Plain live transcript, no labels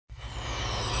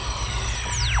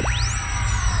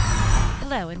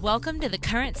Hello, and welcome to the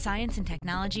Current Science and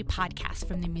Technology podcast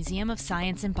from the Museum of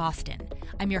Science in Boston.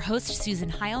 I'm your host,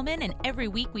 Susan Heilman, and every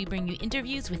week we bring you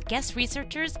interviews with guest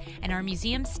researchers and our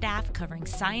museum staff covering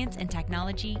science and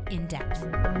technology in depth.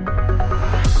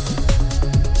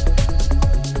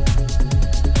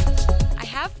 I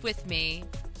have with me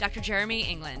Dr. Jeremy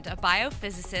England, a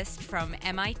biophysicist from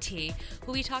MIT, who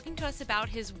will be talking to us about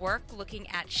his work looking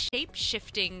at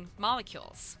shape-shifting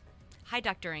molecules. Hi,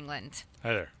 Dr. England.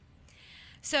 Hi there.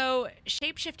 So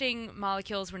shape-shifting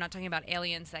molecules, we're not talking about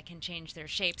aliens that can change their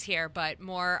shapes here, but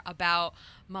more about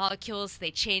molecules, they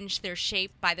change their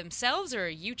shape by themselves, or are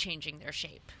you changing their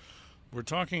shape? We're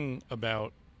talking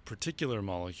about particular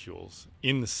molecules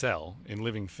in the cell, in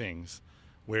living things,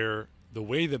 where the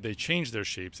way that they change their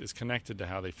shapes is connected to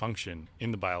how they function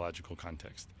in the biological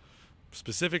context.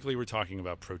 Specifically, we're talking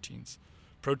about proteins.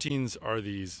 Proteins are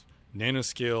these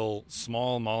nanoscale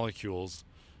small molecules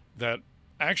that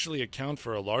actually account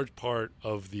for a large part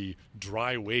of the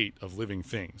dry weight of living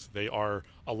things. They are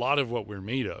a lot of what we're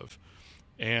made of,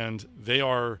 and they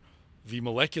are the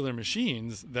molecular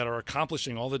machines that are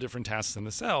accomplishing all the different tasks in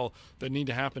the cell that need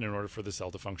to happen in order for the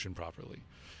cell to function properly.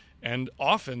 And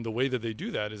often the way that they do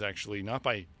that is actually not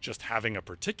by just having a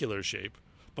particular shape,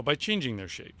 but by changing their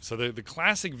shape. So the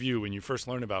classic view when you first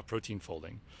learn about protein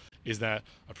folding is that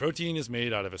a protein is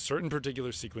made out of a certain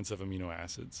particular sequence of amino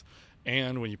acids.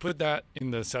 And when you put that in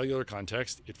the cellular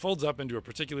context, it folds up into a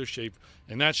particular shape,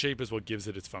 and that shape is what gives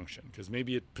it its function, because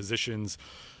maybe it positions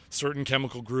certain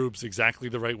chemical groups exactly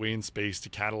the right way in space to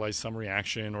catalyze some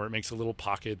reaction, or it makes a little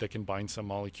pocket that can bind some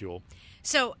molecule.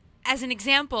 So as an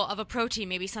example of a protein,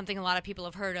 maybe something a lot of people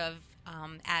have heard of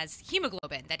as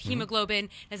hemoglobin, that hemoglobin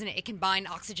it can bind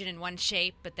oxygen in one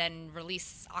shape but then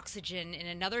release oxygen in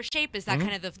another shape. Is that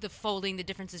kind of the folding, the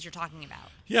differences you're talking about?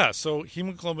 Yeah, so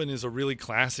hemoglobin is a really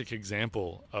classic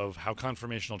example of how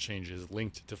conformational change is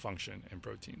linked to function in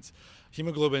proteins.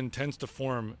 Hemoglobin tends to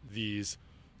form these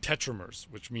tetramers,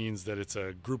 which means that it's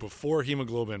a group of 4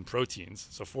 hemoglobin proteins,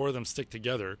 so 4 of them stick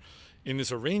together in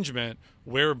this arrangement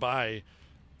whereby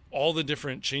all the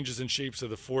different changes in shapes of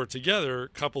the 4 together,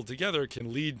 coupled together,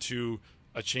 can lead to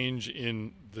a change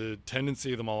in the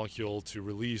tendency of the molecule to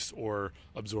release or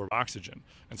absorb oxygen.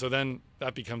 And so then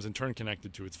that becomes in turn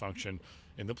connected to its function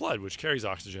in the blood, which carries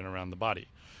oxygen around the body.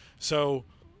 So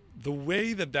the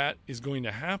way that that is going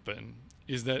to happen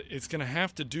is that it's going to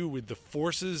have to do with the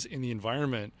forces in the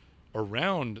environment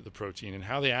around the protein and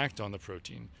how they act on the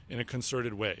protein in a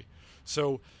concerted way.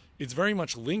 So it's very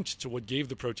much linked to what gave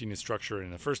the protein its structure in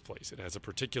the first place. It has a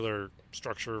particular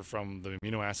structure from the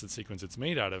amino acid sequence it's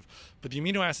made out of, but the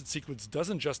amino acid sequence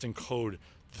doesn't just encode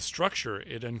the structure,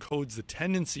 it encodes the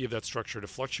tendency of that structure to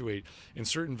fluctuate in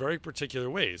certain very particular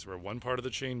ways, where one part of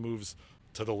the chain moves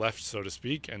to the left, so to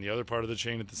speak, and the other part of the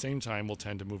chain at the same time will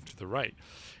tend to move to the right.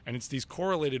 And it's these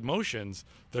correlated motions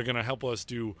that are going to help us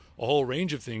do a whole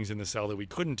range of things in the cell that we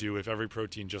couldn't do if every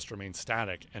protein just remained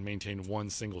static and maintained one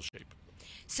single shape.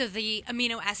 So the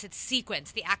amino acid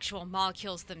sequence, the actual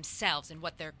molecules themselves and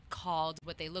what they're called,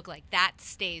 what they look like, that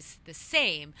stays the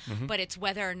same, but it's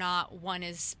whether or not one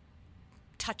is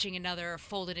touching another or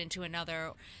folded into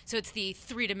another. So it's the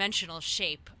three-dimensional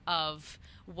shape of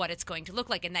what it's going to look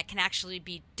like, and that can actually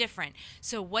be different.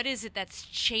 So what is it that's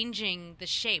changing the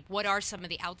shape? What are some of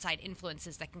the outside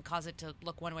influences that can cause it to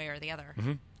look one way or the other?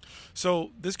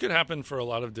 So this could happen for a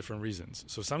lot of different reasons.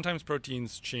 So sometimes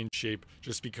proteins change shape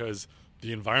just because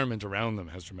the environment around them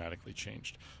has dramatically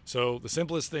changed. So the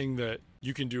simplest thing that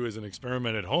you can do as an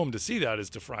experiment at home to see that is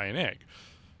to fry an egg.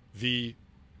 The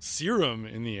serum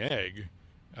in the egg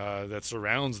that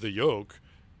surrounds the yolk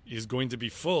is going to be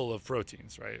full of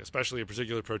proteins, right? Especially a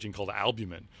particular protein called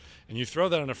albumin. And you throw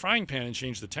that in a frying pan and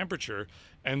change the temperature,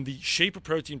 and the shape a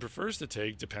protein prefers to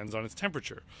take depends on its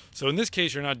temperature. So in this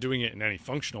case, you're not doing it in any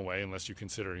functional way unless you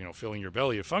consider, filling your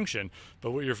belly a function.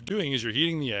 But what you're doing is you're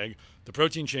heating the egg, the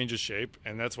protein changes shape,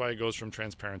 and that's why it goes from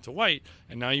transparent to white.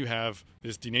 And now you have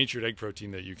this denatured egg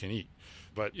protein that you can eat.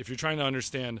 But if you're trying to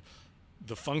understand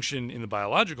the function in the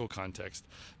biological context,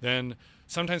 then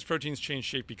sometimes proteins change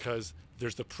shape because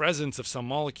there's the presence of some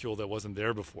molecule that wasn't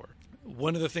there before.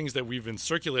 One of the things that we've been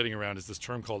circulating around is this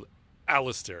term called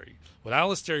allostery. What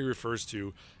allostery refers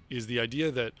to is the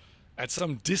idea that at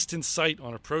some distant site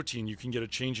on a protein, you can get a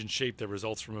change in shape that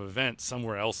results from an event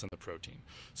somewhere else in the protein.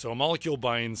 So a molecule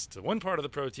binds to one part of the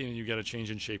protein and you get a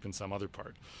change in shape in some other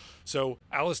part. So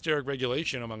allosteric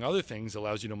regulation, among other things,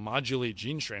 allows you to modulate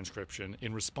gene transcription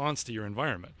in response to your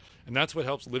environment. And that's what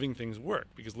helps living things work,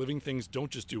 because living things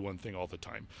don't just do one thing all the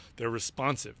time. They're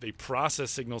responsive. They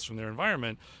process signals from their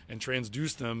environment and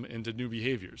transduce them into new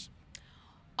behaviors.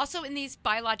 Also, in these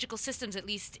biological systems, at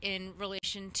least in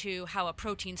relation to how a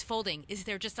protein's folding, is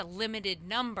there just a limited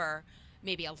number,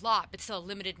 maybe a lot, but still a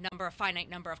limited number, a finite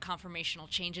number of conformational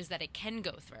changes that it can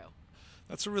go through?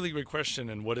 That's a really great question.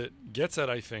 And what it gets at,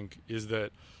 I think, is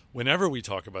that whenever we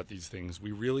talk about these things,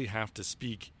 we really have to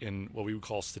speak in what we would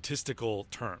call statistical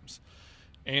terms.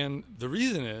 And the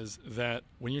reason is that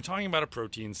when you're talking about a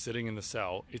protein sitting in the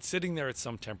cell, it's sitting there at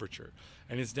some temperature,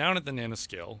 and it's down at the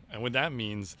nanoscale. And what that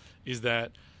means is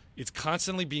that it's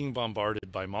constantly being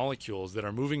bombarded by molecules that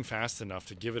are moving fast enough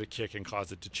to give it a kick and cause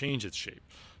it to change its shape.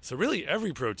 So really,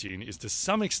 every protein is to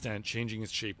some extent changing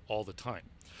its shape all the time.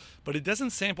 But it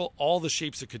doesn't sample all the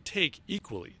shapes it could take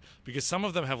equally, because some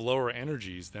of them have lower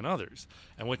energies than others.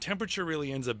 And what temperature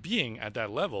really ends up being at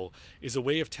that level is a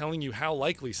way of telling you how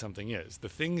likely something is. The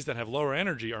things that have lower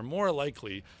energy are more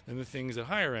likely than the things at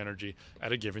higher energy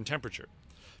at a given temperature.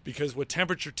 Because what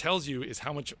temperature tells you is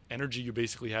how much energy you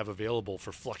basically have available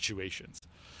for fluctuations.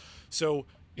 So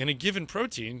in a given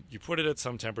protein, you put it at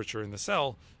some temperature in the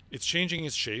cell, it's changing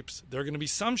its shapes. There are going to be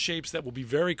some shapes that will be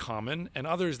very common and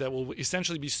others that will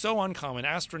essentially be so uncommon,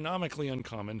 astronomically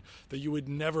uncommon, that you would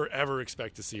never, ever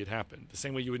expect to see it happen. The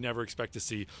same way you would never expect to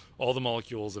see all the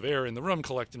molecules of air in the room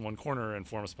collect in one corner and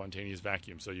form a spontaneous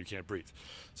vacuum so you can't breathe.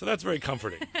 So that's very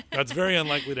comforting. That's very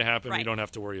unlikely to happen. Right. We don't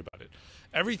have to worry about it.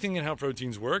 Everything in how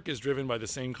proteins work is driven by the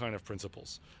same kind of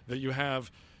principles, that you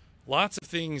have lots of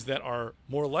things that are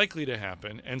more likely to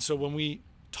happen. And so when we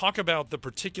talk about the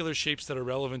particular shapes that are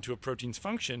relevant to a protein's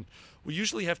function, we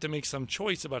usually have to make some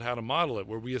choice about how to model it,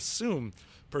 where we assume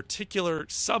particular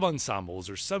sub-ensembles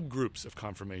or subgroups of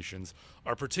conformations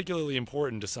are particularly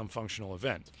important to some functional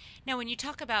event. Now, when you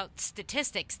talk about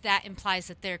statistics, that implies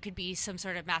that there could be some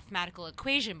sort of mathematical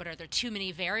equation, but are there too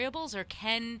many variables, or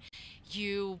can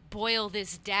you boil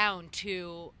this down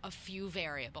to a few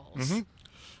variables? Mm-hmm.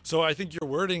 So I think your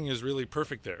wording is really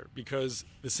perfect there, because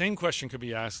the same question could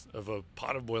be asked of a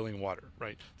pot of boiling water,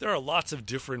 right? There are lots of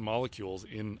different molecules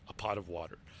in a pot of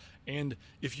water. And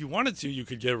if you wanted to, you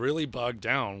could get really bogged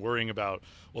down worrying about,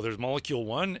 well, there's molecule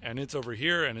 1 and it's over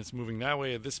here and it's moving that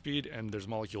way at this speed, and there's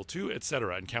molecule 2, et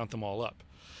cetera, and count them all up.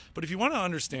 But if you want to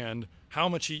understand how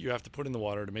much heat you have to put in the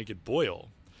water to make it boil,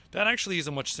 that actually is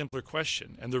a much simpler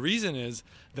question. And the reason is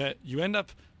that you end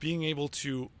up being able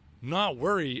to not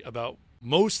worry about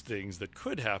most things that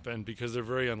could happen because they're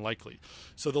very unlikely.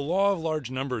 So the law of large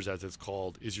numbers, as it's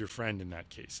called, is your friend in that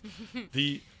case.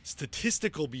 The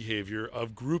statistical behavior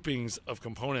of groupings of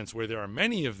components where there are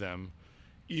many of them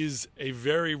is a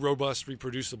very robust,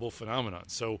 reproducible phenomenon.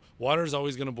 So water is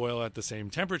always going to boil at the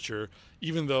same temperature,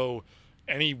 even though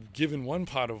any given one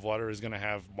pot of water is going to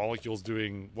have molecules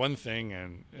doing one thing,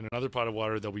 and in another pot of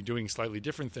water they'll be doing slightly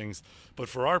different things. But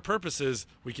for our purposes,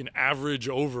 we can average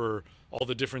over all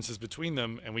the differences between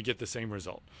them and we get the same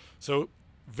result. So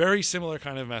very similar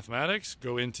kind of mathematics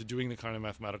go into doing the kind of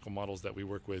mathematical models that we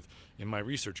work with in my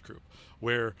research group,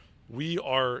 where we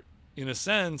are, in a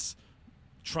sense,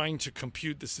 trying to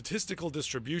compute the statistical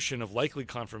distribution of likely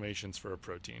conformations for a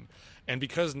protein. And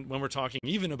because when we're talking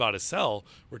even about a cell,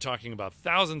 we're talking about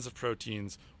thousands of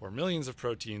proteins or millions of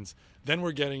proteins, then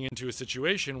we're getting into a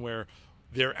situation where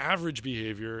their average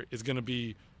behavior is going to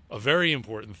be a very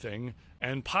important thing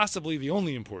and possibly the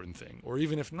only important thing. Or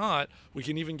even if not, we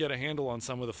can even get a handle on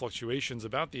some of the fluctuations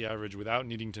about the average without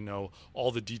needing to know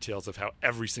all the details of how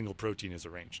every single protein is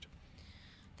arranged.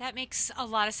 That makes a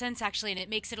lot of sense, actually, and it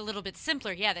makes it a little bit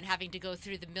simpler, than having to go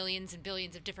through the millions and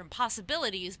billions of different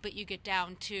possibilities, but you get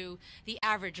down to the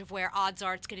average of where odds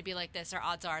are it's going to be like this or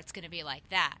odds are it's going to be like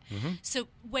that. Mm-hmm. So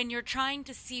when you're trying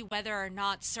to see whether or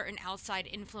not certain outside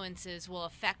influences will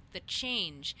affect the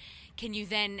change, can you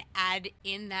then add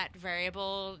in that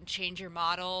variable, change your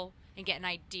model, and get an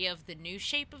idea of the new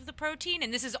shape of the protein?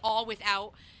 And this is all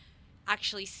without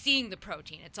actually seeing the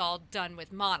protein. It's all done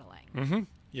with modeling. Mm-hmm.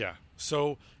 Yeah.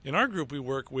 So in our group, we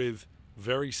work with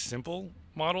very simple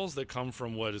models that come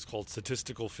from what is called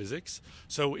statistical physics.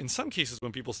 So in some cases,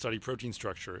 when people study protein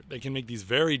structure, they can make these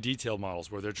very detailed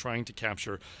models where they're trying to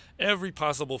capture every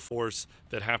possible force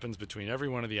that happens between every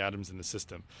one of the atoms in the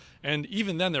system. And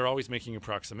even then, they're always making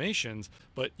approximations,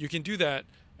 but you can do that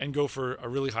and go for a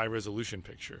really high resolution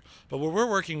picture. But what we're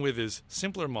working with is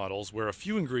simpler models where a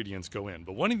few ingredients go in.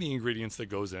 But one of the ingredients that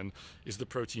goes in is the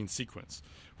protein sequence,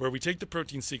 where we take the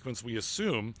protein sequence, we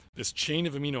assume this chain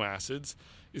of amino acids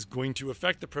is going to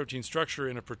affect the protein structure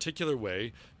in a particular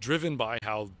way, driven by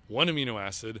how one amino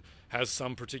acid has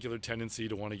some particular tendency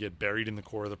to want to get buried in the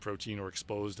core of the protein or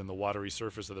exposed in the watery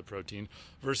surface of the protein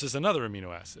versus another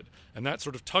amino acid. And that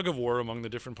sort of tug of war among the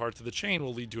different parts of the chain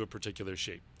will lead to a particular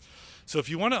shape. So if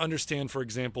you want to understand, for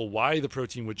example, why the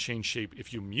protein would change shape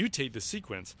if you mutate the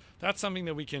sequence, that's something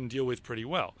that we can deal with pretty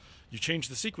well. You change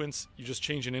the sequence, you just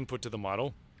change an input to the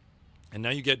model, and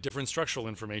now you get different structural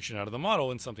information out of the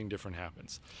model and something different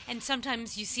happens. And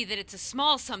sometimes you see that it's a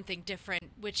small something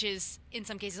different, which is in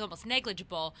some cases almost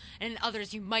negligible, and in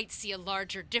others you might see a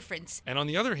larger difference. And on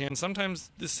the other hand, sometimes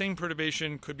the same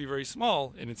perturbation could be very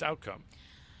small in its outcome.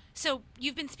 So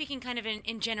you've been speaking kind of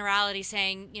in generality,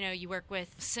 saying, you work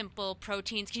with simple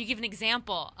proteins. Can you give an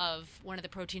example of one of the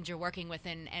proteins you're working with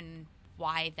and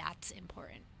why that's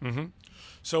important? Mm-hmm.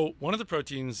 So one of the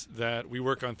proteins that we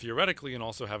work on theoretically and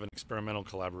also have an experimental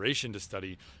collaboration to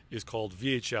study is called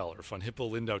VHL, or von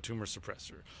Hippel-Lindau tumor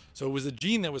suppressor. So it was a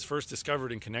gene that was first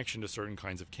discovered in connection to certain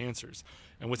kinds of cancers.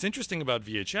 And what's interesting about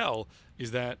VHL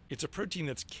is that it's a protein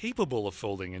that's capable of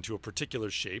folding into a particular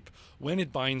shape when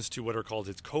it binds to what are called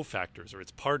its cofactors, or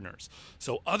its partners.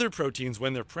 So other proteins,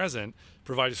 when they're present,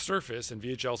 provide a surface, and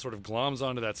VHL sort of gloms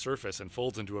onto that surface and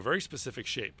folds into a very specific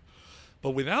shape.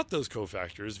 But without those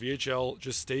cofactors, VHL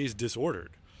just stays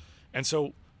disordered. And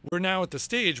so we're now at the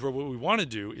stage where what we want to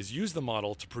do is use the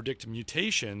model to predict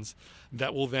mutations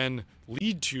that will then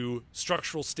lead to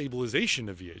structural stabilization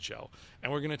of VHL.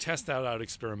 And we're going to test that out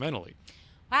experimentally.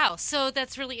 Wow. So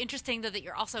that's really interesting, though, that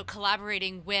you're also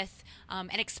collaborating with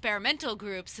an experimental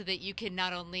group so that you can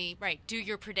not only, do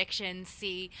your predictions,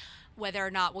 see whether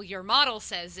or not, your model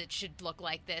says it should look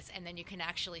like this, and then you can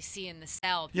actually see in the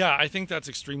cell. Yeah, I think that's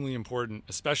extremely important,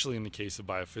 especially in the case of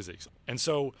biophysics. And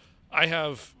so I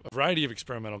have a variety of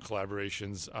experimental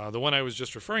collaborations. The one I was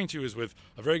just referring to is with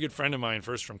a very good friend of mine,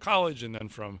 first from college and then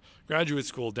from graduate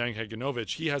school, Dan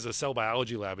Kaganovich. He has a cell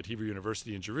biology lab at Hebrew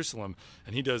University in Jerusalem,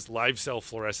 and he does live cell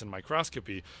fluorescent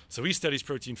microscopy. So he studies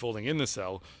protein folding in the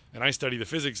cell, and I study the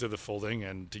physics of the folding,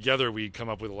 and together we come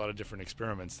up with a lot of different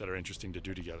experiments that are interesting to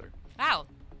do together. Wow.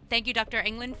 Thank you, Dr.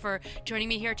 Englund, for joining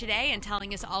me here today and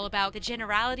telling us all about the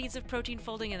generalities of protein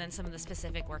folding and then some of the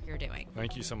specific work you're doing.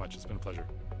 Thank you so much. It's been a pleasure.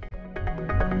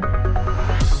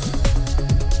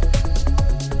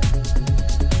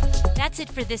 That's it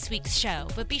for this week's show,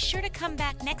 but be sure to come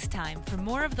back next time for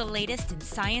more of the latest in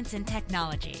science and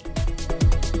technology.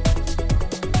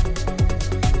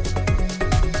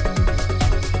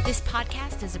 This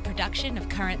podcast is a production of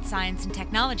Current Science and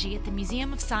Technology at the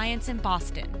Museum of Science in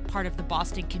Boston, part of the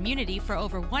Boston community for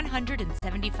over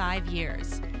 175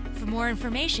 years. For more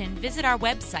information, visit our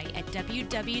website at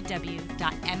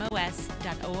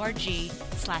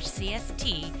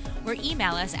www.mos.org/CST or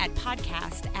email us at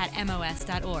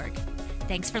podcast@mos.org.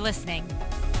 Thanks for listening.